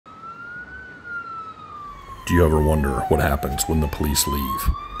Do you ever wonder what happens when the police leave?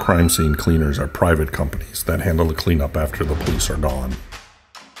 Crime scene cleaners are private companies that handle the cleanup after the police are gone.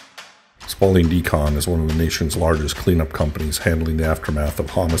 Spalding Decon is one of the nation's largest cleanup companies, handling the aftermath of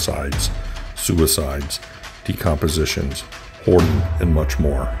homicides, suicides, decompositions, hoarding, and much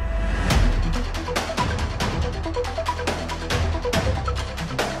more.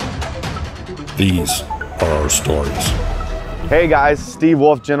 These are our stories. Hey guys, Steve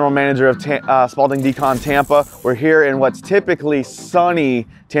Wolf, General Manager of Spalding Decon Tampa. We're here in what's typically sunny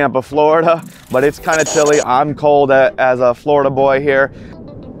Tampa, Florida, but it's kind of chilly. I'm cold as a Florida boy here.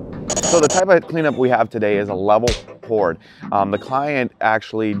 So the type of cleanup we have today is a level hoard. The client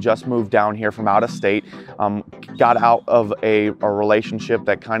actually just moved down here from out of state, got out of a relationship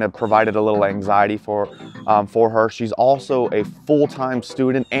that kind of provided a little anxiety for her. She's also a full-time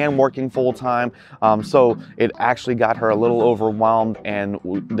student and working full-time, so it actually got her a little overwhelmed, and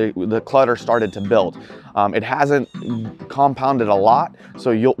the clutter started to build. It hasn't compounded a lot,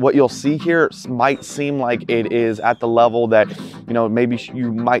 so what you'll see here might seem like it is at the level that, you know, maybe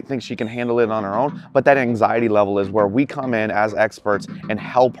you might think she can handle it on her own, but that anxiety level is where we come in as experts and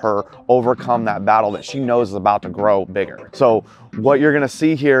help her overcome that battle that she knows is about to grow bigger. So what you're gonna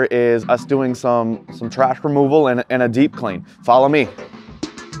see here is us doing some trash removal and a deep clean. Follow me.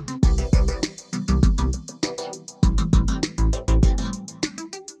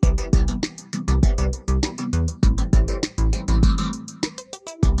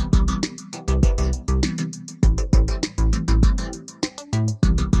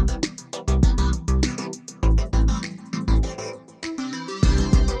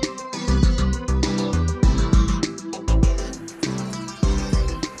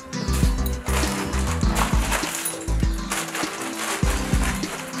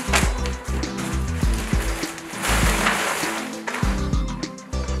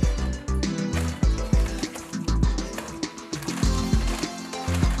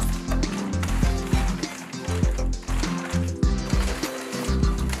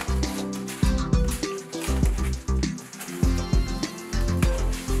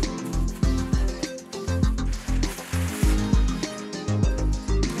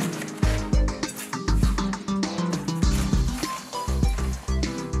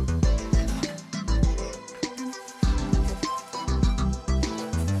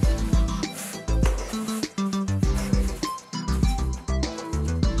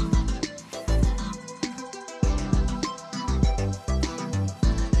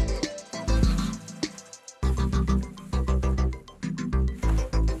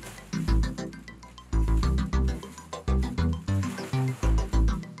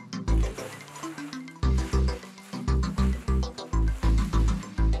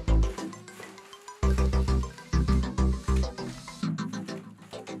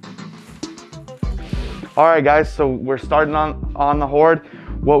 All right guys, so we're starting on the hoard.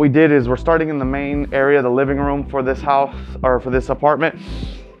 What we did is we're starting in the main area, the living room for this house, or for this apartment.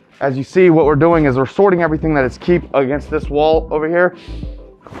 As you see, what we're doing is we're sorting everything that is keep against this wall over here,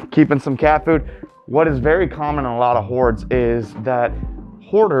 keeping some cat food. What is very common in a lot of hoards is that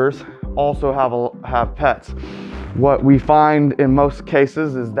hoarders also have pets. What we find in most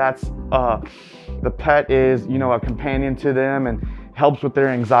cases is that's the pet is, you know, a companion to them and helps with their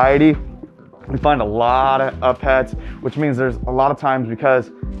anxiety. We find a lot of pets, which means there's a lot of times,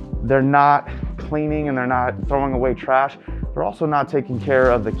 because they're not cleaning and they're not throwing away trash, they're also not taking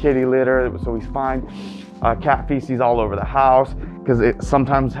care of the kitty litter. So we find cat feces all over the house, because it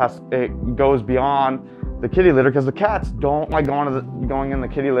sometimes it goes beyond the kitty litter, because the cats don't like going in the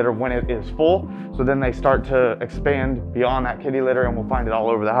kitty litter when it is full. So then they start to expand beyond that kitty litter, and we'll find it all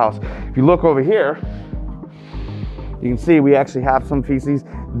over the house. If you look over here, you can see we actually have some feces.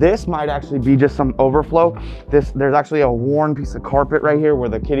 This might actually be just some overflow. There's actually a worn piece of carpet right here where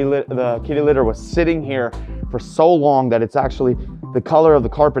the kitty litter was sitting here for so long that it's actually, the color of the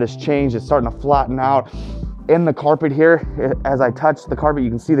carpet has changed. It's starting to flatten out. In the carpet here, as I touch the carpet, you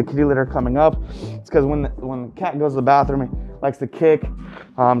can see the kitty litter coming up. It's because when the cat goes to the bathroom, he likes to kick,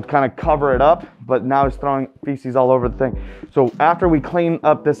 to kind of cover it up, but now he's throwing feces all over the thing. So after we clean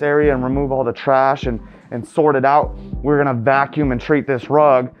up this area and remove all the trash and sort it out, we're gonna vacuum and treat this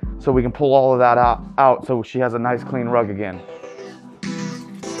rug so we can pull all of that out so she has a nice clean rug again.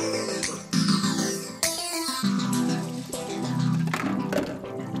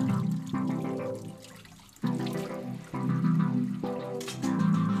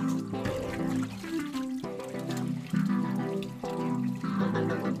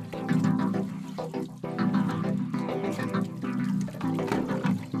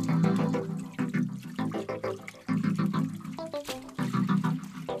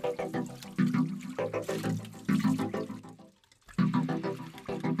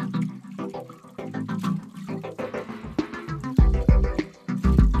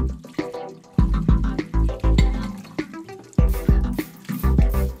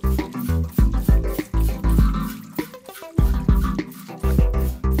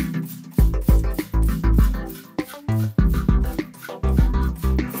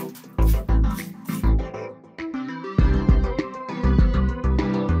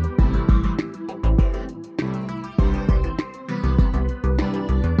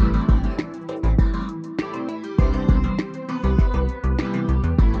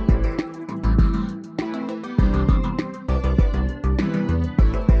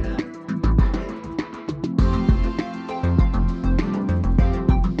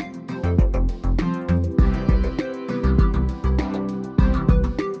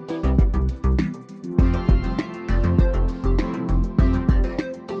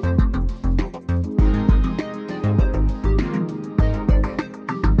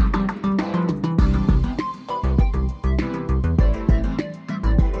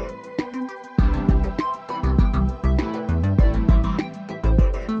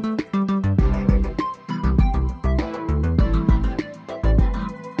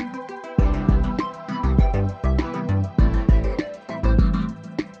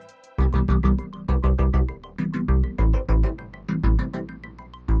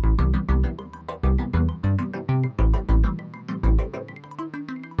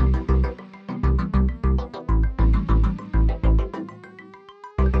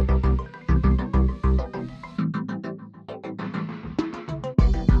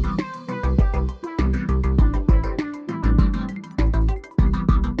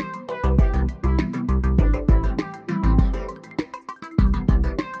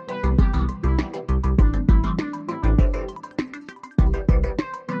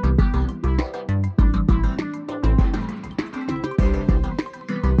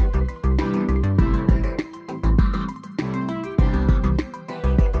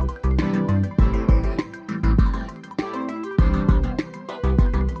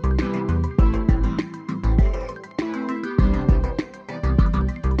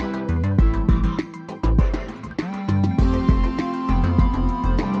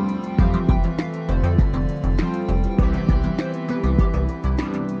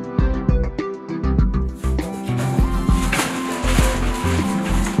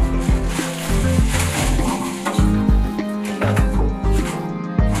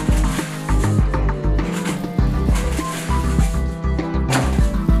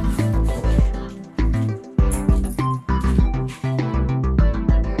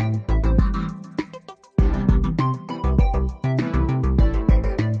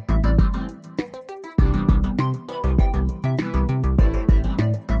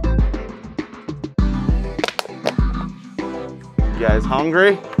 guys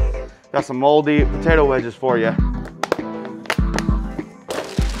hungry? Got some moldy potato wedges for you.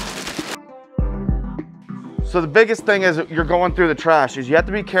 So the biggest thing as you're going through the trash is you have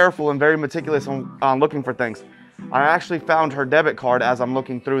to be careful and very meticulous on looking for things. I actually found her debit card as I'm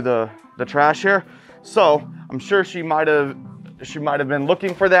looking through the trash here. So I'm sure she might have been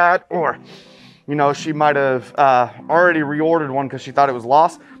looking for that, or you know, she might have already reordered one because she thought it was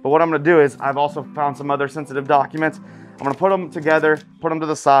lost. But what I'm gonna do is I've also found some other sensitive documents. I'm gonna put them together, put them to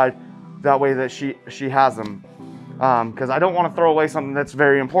the side, that way that she has them. Because I don't want to throw away something that's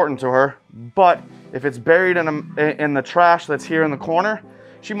very important to her. But if it's buried in the trash that's here in the corner,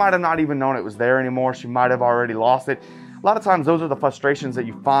 she might have not even known it was there anymore. She might have already lost it. A lot of times those are the frustrations that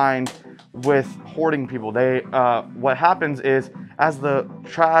you find with hoarding people. What happens is as the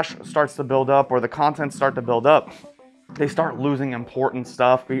trash starts to build up or the contents start to build up, they start losing important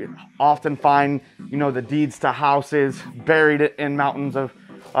stuff. We often find, you know, the deeds to houses buried in mountains of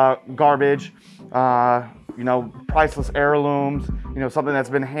garbage, you know, priceless heirlooms, you know, something that's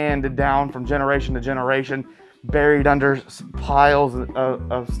been handed down from generation to generation, buried under piles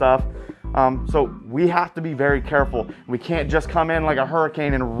of stuff. So we have to be very careful. We can't just come in like a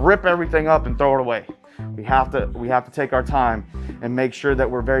hurricane and rip everything up and throw it away. We have to take our time and make sure that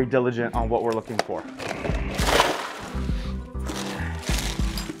we're very diligent on what we're looking for.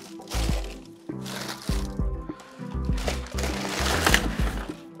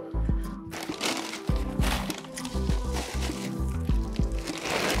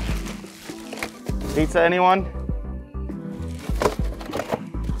 Pizza, anyone?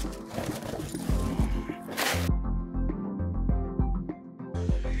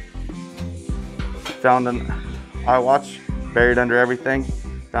 Found an iWatch buried under everything.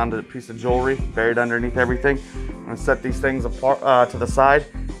 Found a piece of jewelry buried underneath everything. I'm gonna set these things apart to the side.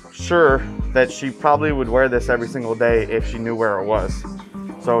 Sure that she probably would wear this every single day if she knew where it was.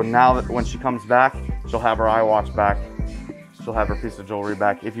 So now that when she comes back, she'll have her iWatch back. She'll have her piece of jewelry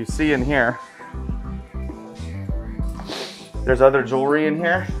back. If you see in here, there's other jewelry in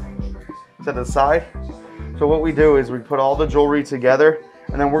here to the side. So what we do is we put all the jewelry together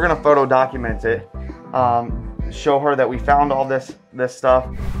and then we're gonna photo document it. Show her that we found all this stuff.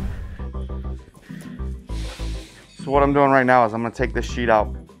 So what I'm doing right now is I'm gonna take this sheet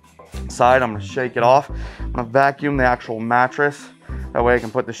outside, I'm gonna shake it off. I'm gonna vacuum the actual mattress. That way I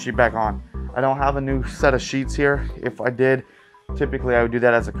can put the sheet back on. I don't have a new set of sheets here. If I did, typically I would do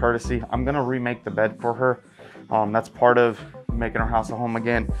that as a courtesy. I'm gonna remake the bed for her. That's part of making her house a home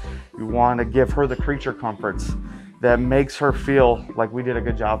again. You want to give her the creature comforts that makes her feel like we did a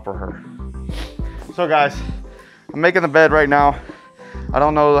good job for her. So guys, I'm making the bed right now. I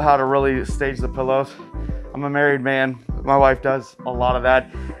don't know how to really stage the pillows. I'm a married man. My wife does a lot of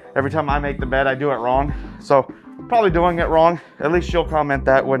that. Every time I make the bed, I do it wrong. So probably doing it wrong. At least she'll comment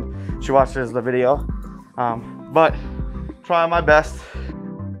that when she watches the video. But trying my best.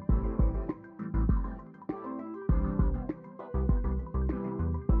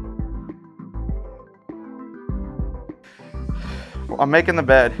 I'm making the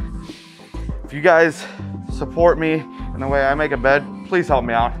bed. If you guys support me in the way I make a bed, please help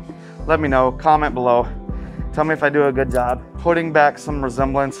me out. Let me know, comment below. Tell me if I do a good job putting back some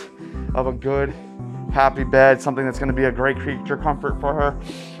resemblance of a good, happy bed, something that's gonna be a great creature comfort for her.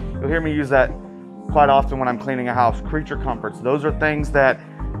 You'll hear me use that quite often when I'm cleaning a house. Creature comforts, those are things that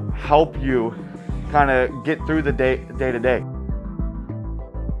help you kind of get through the day to day.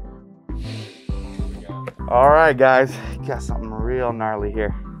 All right, guys, got something real gnarly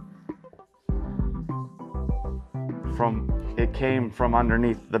here. It came from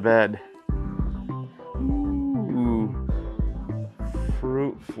underneath the bed. Ooh.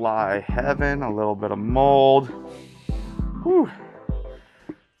 Fruit fly heaven, a little bit of mold. Whew.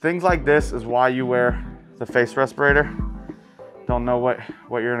 Things like this is why you wear the face respirator. Don't know what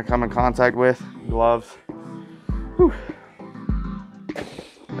you're gonna come in contact with. Gloves. Whew.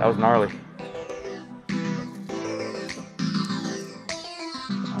 That was gnarly.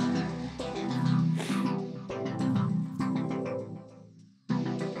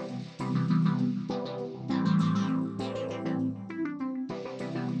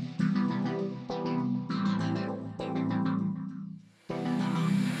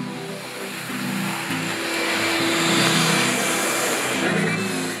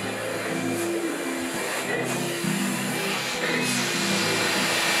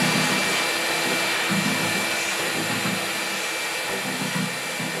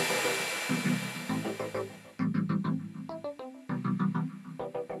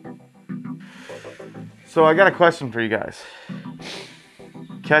 So I got a question for you guys.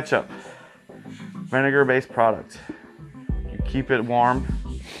 Ketchup, vinegar-based product. You keep it warm,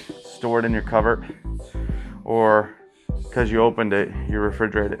 store it in your cupboard, or because you opened it, you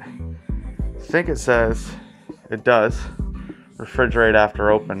refrigerate it. I think it says it does refrigerate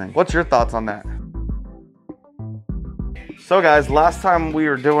after opening. What's your thoughts on that? So guys, last time we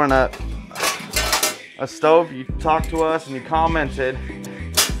were doing a stove, you talked to us and you commented.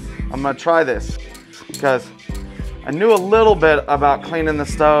 I'm gonna try this because I knew a little bit about cleaning the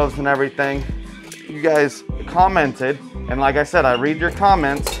stoves and everything. You guys commented, and like I said, I read your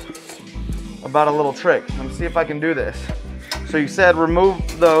comments about a little trick. Let me see if I can do this. So you said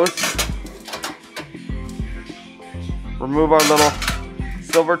remove those. Remove our little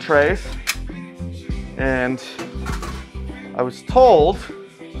silver trays. And I was told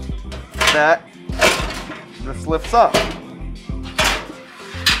that this lifts up.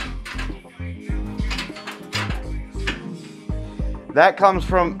 That comes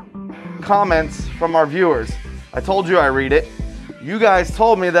from comments from our viewers. I told you I read it. You guys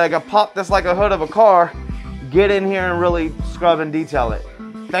told me that I could pop this like a hood of a car, get in here and really scrub and detail it.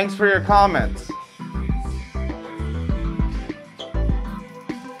 Thanks for your comments.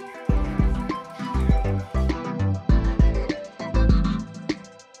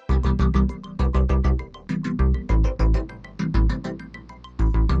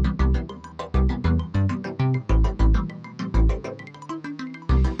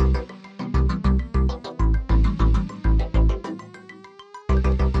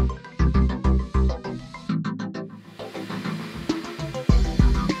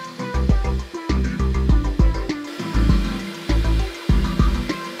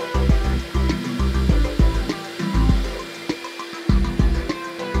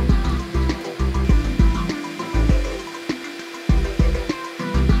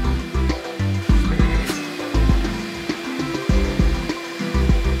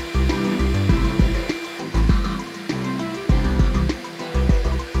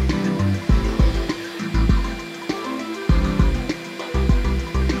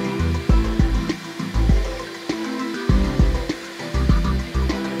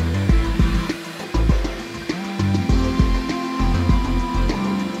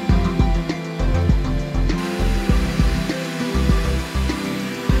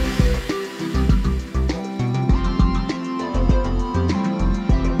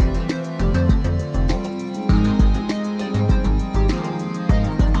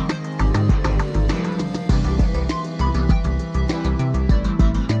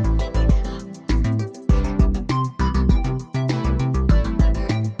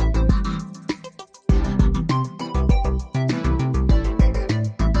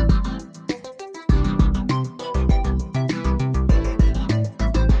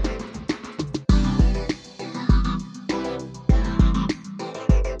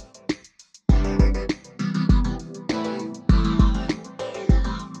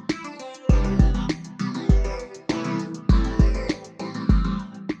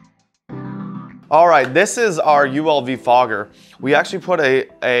 All right, this is our ULV fogger. We actually put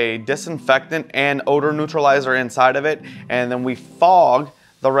a disinfectant and odor neutralizer inside of it, and then we fog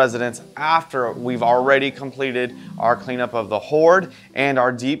the residence after we've already completed our cleanup of the Hoard and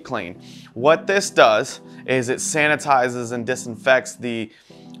our deep clean. What this does is it sanitizes and disinfects the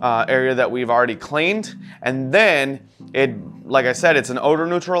area that we've already cleaned, and then like I said, it's an odor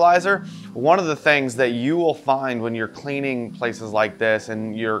neutralizer. One of the things that you will find when you're cleaning places like this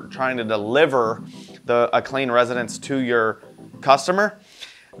and you're trying to deliver a clean residence to your customer,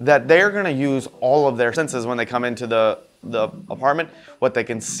 that they're gonna use all of their senses when they come into the apartment, what they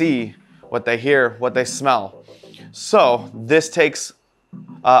can see, what they hear, what they smell. So this takes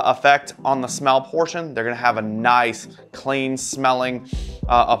effect on the smell portion. They're gonna have a nice, clean smelling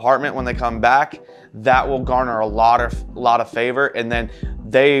apartment when they come back. That will garner a lot of favor, and then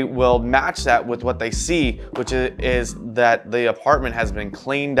they will match that with what they see, which is that the apartment has been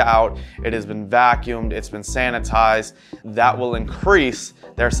cleaned out, it has been vacuumed, it's been sanitized. That will increase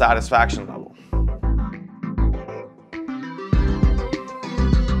their satisfaction level.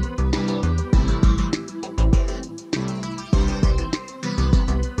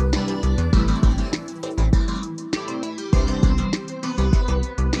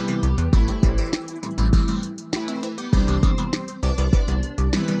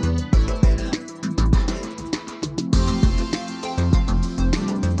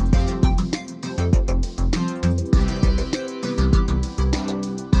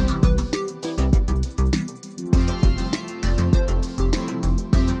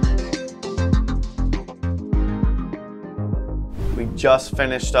 Just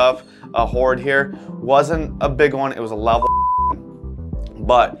finished up a Hoard here. Wasn't a big one, it was a level,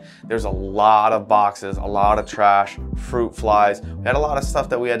 but there's a lot of boxes, a lot of trash, fruit flies. We had a lot of stuff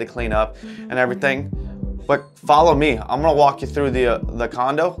that we had to clean up and everything. But follow me. I'm gonna walk you through the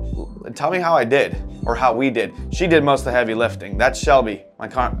condo and tell me how I did, or how we did. She did most of the heavy lifting. That's Shelby, my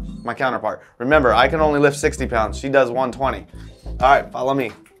counterpart. Remember, I can only lift 60 pounds. She does 120. All right, follow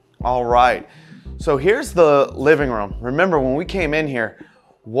me. All right. So here's the living room. Remember when we came in here,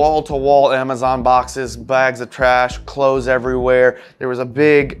 wall to wall Amazon boxes, bags of trash, clothes everywhere. There was a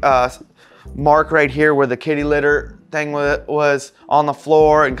big mark right here where the kitty litter thing was on the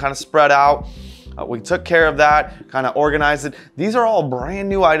floor and kind of spread out. We took care of that, kind of organized it. These are all brand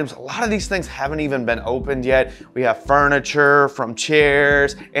new items. A lot of these things haven't even been opened yet. We have furniture from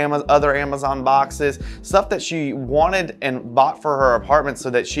chairs, other Amazon boxes, stuff that she wanted and bought for her apartment so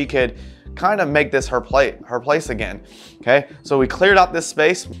that she could kind of make this her place again. Okay, so we cleared out this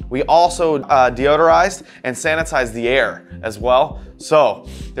space. We also deodorized and sanitized the air as well. So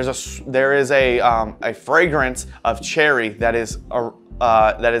there is a fragrance of cherry that is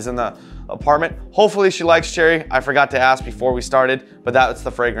in the apartment. Hopefully she likes cherry. I forgot to ask before we started, but that's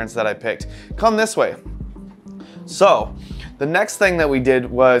the fragrance that I picked. Come this way. So the next thing that we did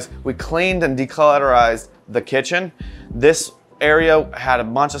was we cleaned and declutterized the kitchen. This area had a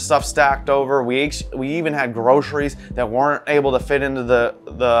bunch of stuff stacked over. We even had groceries that weren't able to fit into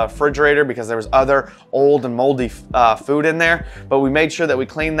the refrigerator because there was other old and moldy food in there, but we made sure that we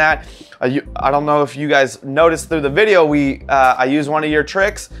cleaned that. I don't know if you guys noticed through the video, I used one of your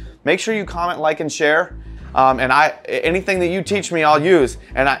tricks. Make sure you comment, like, and share. And anything that you teach me, I'll use.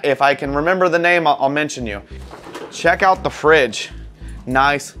 And if I can remember the name, I'll mention you. Check out the fridge.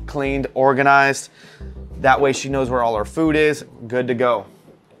 Nice, cleaned, organized. That way she knows where all her food is. Good to go.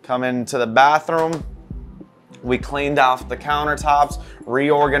 Come into the bathroom. We cleaned off the countertops,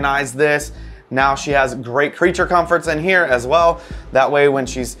 reorganized this. Now she has great creature comforts in here as well. That way when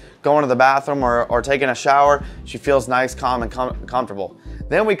she's going to the bathroom or taking a shower, she feels nice, calm, and comfortable.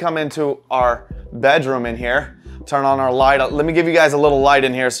 Then we come into our bedroom in here, turn on our light. Let me give you guys a little light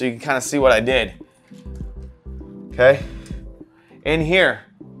in here so you can kind of see what I did. Okay, in here,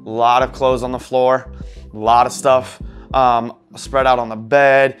 a lot of clothes on the floor, a lot of stuff spread out on the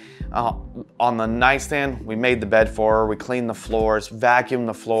bed. On the nightstand, we made the bed for her. We cleaned the floors, vacuumed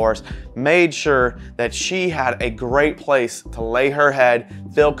the floors, made sure that she had a great place to lay her head,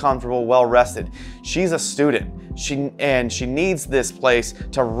 feel comfortable, well rested. She's a student. She needs this place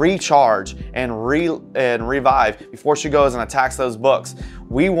to recharge and revive before she goes and attacks those books.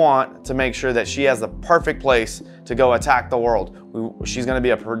 We want to make sure that she has the perfect place to go attack the world. She's going to be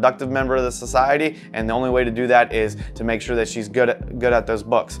a productive member of the society, and the only way to do that is to make sure that she's good at those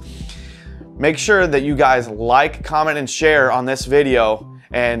books. Make sure that you guys like, comment, and share on this video,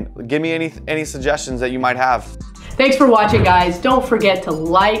 and give me any suggestions that you might have. Thanks for watching, guys. Don't forget to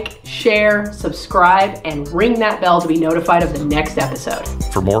like, share, subscribe, and ring that bell to be notified of the next episode.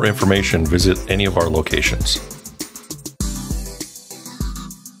 For more information, visit any of our locations.